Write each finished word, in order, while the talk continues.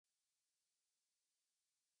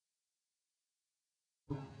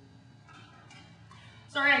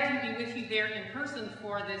Sorry I couldn't be with you there in person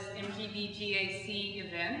for this MGBGAC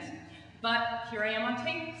event, but here I am on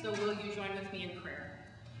tape, so will you join with me in prayer?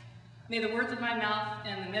 May the words of my mouth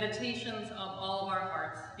and the meditations of all of our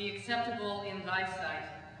hearts be acceptable in thy sight,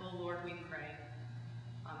 O Lord, we pray.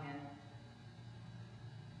 Amen.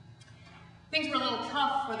 Things were a little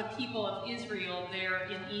tough for the people of Israel there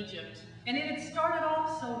in Egypt, and it had started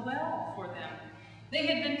off so well for them. They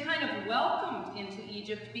had been kind of welcomed into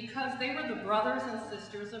Egypt because they were the brothers and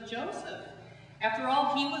sisters of Joseph. After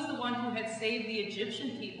all, he was the one who had saved the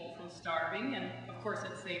Egyptian people from starving, and of course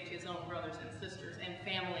had saved his own brothers and sisters and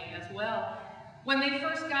family as well. When they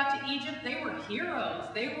first got to Egypt, they were heroes.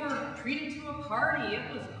 They were treated to a party.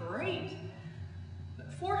 It was great.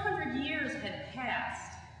 But 400 years had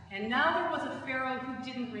passed, and now there was a Pharaoh who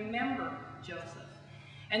didn't remember Joseph.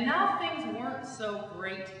 And now things weren't so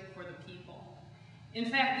great for the people. In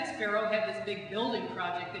fact, this Pharaoh had this big building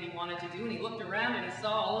project that he wanted to do, and he looked around and he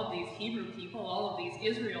saw all of these Hebrew people, all of these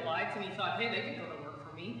Israelites, and he thought, hey, they could go to work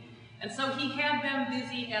for me. And so he had them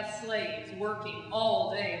busy as slaves, working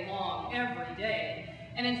all day long, every day.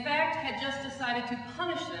 And in fact, had just decided to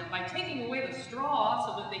punish them by taking away the straw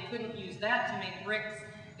so that they couldn't use that to make bricks.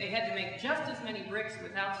 They had to make just as many bricks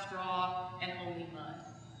without straw and only mud.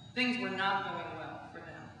 Things were not going well for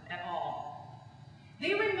them at all.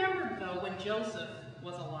 They remembered, though, when Joseph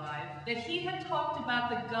was alive, that he had talked about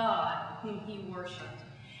the God whom he worshipped.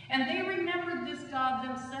 And they remembered this God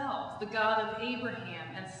themselves, the God of Abraham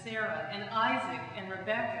and Sarah and Isaac and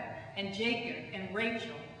Rebekah and Jacob and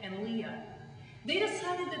Rachel and Leah. They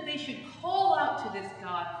decided that they should call out to this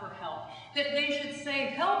God for help, that they should say,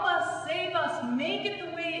 help us, save us, make it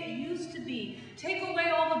the way it used to be, take away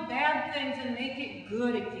all the bad things and make it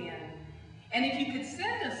good again. And if you could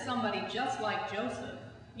send us somebody just like Joseph,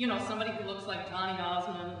 you know, somebody who looks like Donny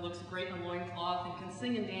Osmond, who looks great in a loincloth and can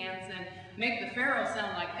sing and dance and make the Pharaoh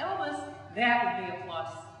sound like Elvis, that would be a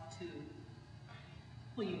plus too.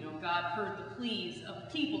 Well, you know, God heard the pleas of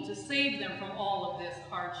the people to save them from all of this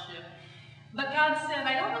hardship. But God said,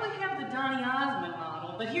 I don't really have the Donny Osmond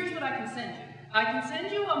model, but here's what I can send you. I can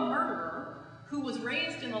send you a murderer who was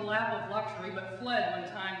raised in a lap of luxury but fled when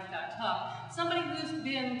times got tough. Somebody who's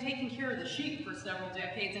been taking care of the sheep for several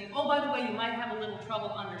decades. And oh, by the way, you might have a little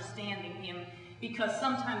trouble understanding him because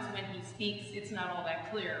sometimes when he speaks, it's not all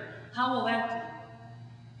that clear. How will that do?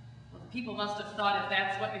 Well, the people must have thought if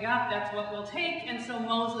that's what we got, that's what we'll take. And so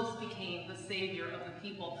Moses became the savior of the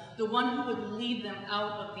people, the one who would lead them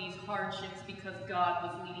out of these hardships because God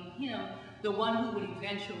was leading him, the one who would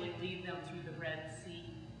eventually lead them through the Red Sea.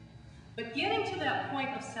 But getting to that point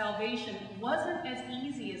of salvation wasn't as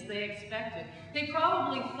easy as they expected. They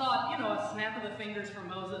probably thought, you know, a snap of the fingers for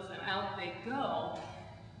Moses and out they go.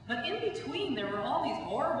 But in between, there were all these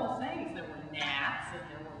horrible things. There were gnats, and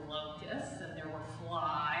there were locusts, and there were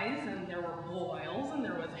flies, and there were boils, and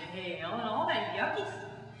there was hail, and all that yucky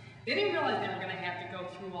stuff. They didn't realize they were going to have to go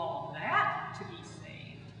through all of that to be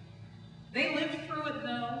saved. They lived through it,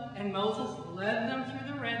 though, and Moses led them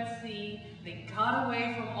through the Red Sea. They got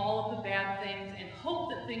away from all of the bad things and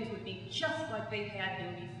hoped that things would be just like they had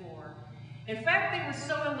been before. In fact, they were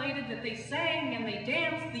so elated that they sang and they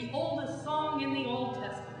danced the oldest song in the Old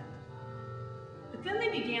Testament. But then they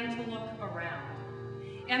began to look around,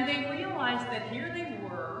 and they realized that here they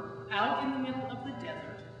were, out in the middle of the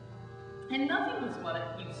desert, and nothing was what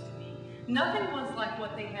it used to be. Nothing was like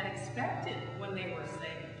what they had expected when they were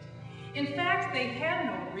saved. In fact, they had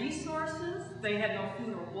no resources, they had no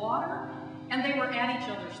food or water, and they were at each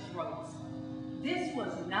other's throats. This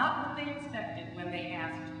was not what they expected when they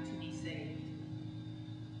asked to be saved.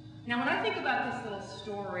 Now, when I think about this little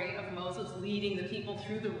story of Moses leading the people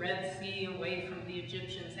through the Red Sea away from the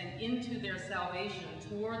Egyptians and into their salvation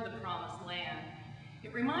toward the Promised Land,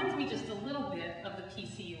 it reminds me just a little bit of the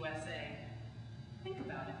PCUSA. Think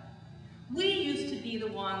about it. We used to be the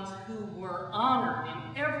ones who were honored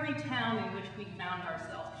in every town in which we found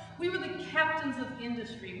ourselves. We were the captains of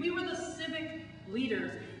industry. We were the civic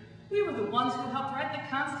leaders. We were the ones who helped write the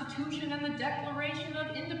Constitution and the Declaration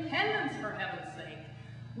of Independence, for heaven's sake.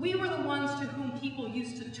 We were the ones to whom people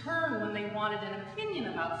used to turn when they wanted an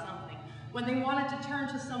opinion about something, when they wanted to turn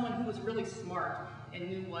to someone who was really smart and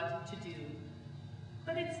knew what to do.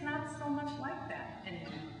 But it's not so much like that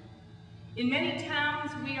anymore. In many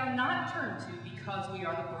towns, we are not turned to because we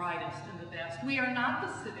are the brightest and the best. We are not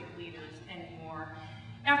the civic leaders anymore.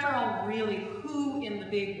 After all, really, who in the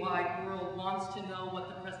big wide world wants to know what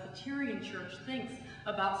the Presbyterian Church thinks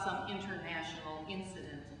about some international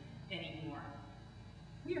incident anymore?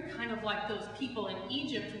 We are kind of like those people in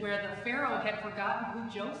Egypt where the Pharaoh had forgotten who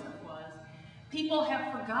Joseph was. People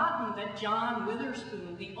have forgotten that John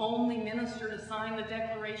Witherspoon, the only minister to sign the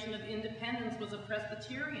Declaration of Independence, was a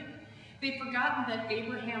Presbyterian. They've forgotten that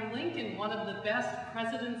Abraham Lincoln, one of the best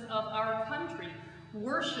presidents of our country,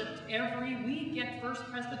 worshipped every week at First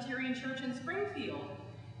Presbyterian Church in Springfield.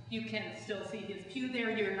 You can still see his pew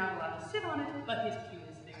there. You're not allowed to sit on it, but his pew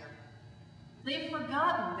is there. They've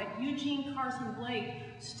forgotten that Eugene Carson Blake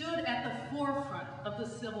stood at the forefront of the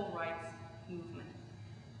civil rights movement.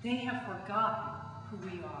 They have forgotten who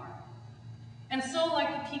we are. And so,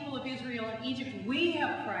 like the people of Israel and Egypt, we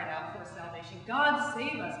have cried out for salvation. God,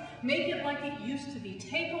 save us. Make it like it used to be.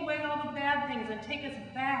 Take away all the bad things and take us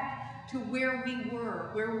back to where we were,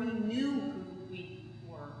 where we knew who we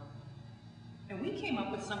were. And we came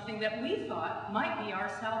up with something that we thought might be our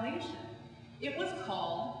salvation. It was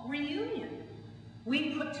called reunion.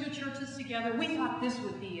 We put two churches together. We thought this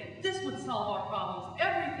would be it. This would solve our problems.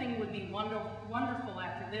 Everything would be wonderful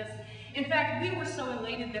after this. In fact, we were so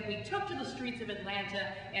elated that we took to the streets of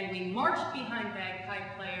Atlanta and we marched behind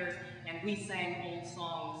bagpipe players and we sang old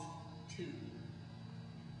songs too.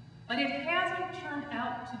 But it hasn't turned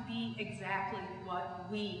out to be exactly what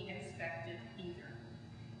we expected either.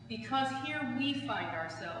 Because here we find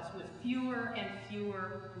ourselves with fewer and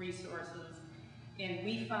fewer resources, and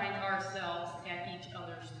we find ourselves at each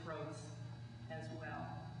other's throats as well.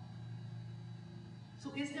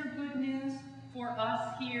 So is there good news for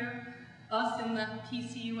us here, us in the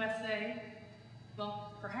PCUSA?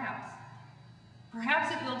 Well, perhaps.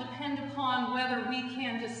 Perhaps it will depend upon whether we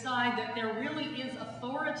can decide that there really is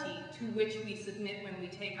authority to which we submit when we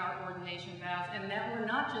take our ordination vows, and that we're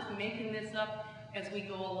not just making this up as we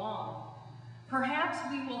go along. Perhaps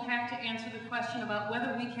we will have to answer the question about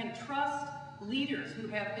whether we can trust leaders who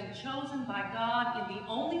have been chosen by God in the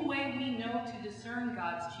only way we know to discern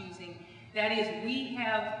God's choosing, that is, we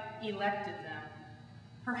have elected them.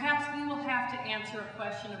 Perhaps we will have to answer a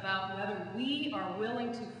question about whether we are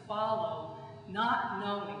willing to follow, not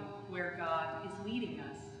knowing where God is leading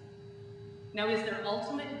us. Now, is there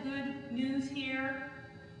ultimate good news here?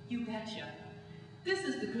 You betcha. This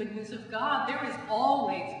is the good news of God. There is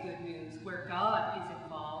always good news where God is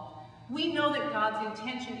involved. We know that God's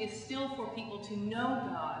intention is still for people to know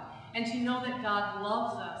God and to know that God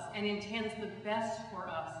loves us and intends the best for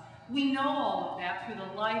us. We know all of that through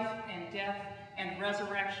the life and death and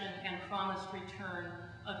resurrection and promised return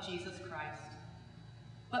of Jesus Christ.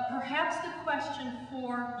 But perhaps the question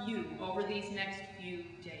for you over these next few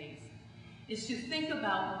days is to think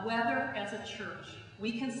about whether, as a church,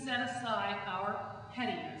 we can set aside our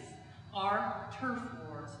pettiness, our turf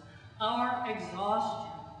wars, our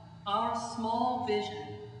exhaustion, our small vision,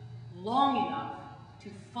 long enough to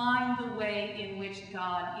find the way in which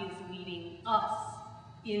God is leading us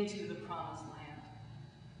into the promised land.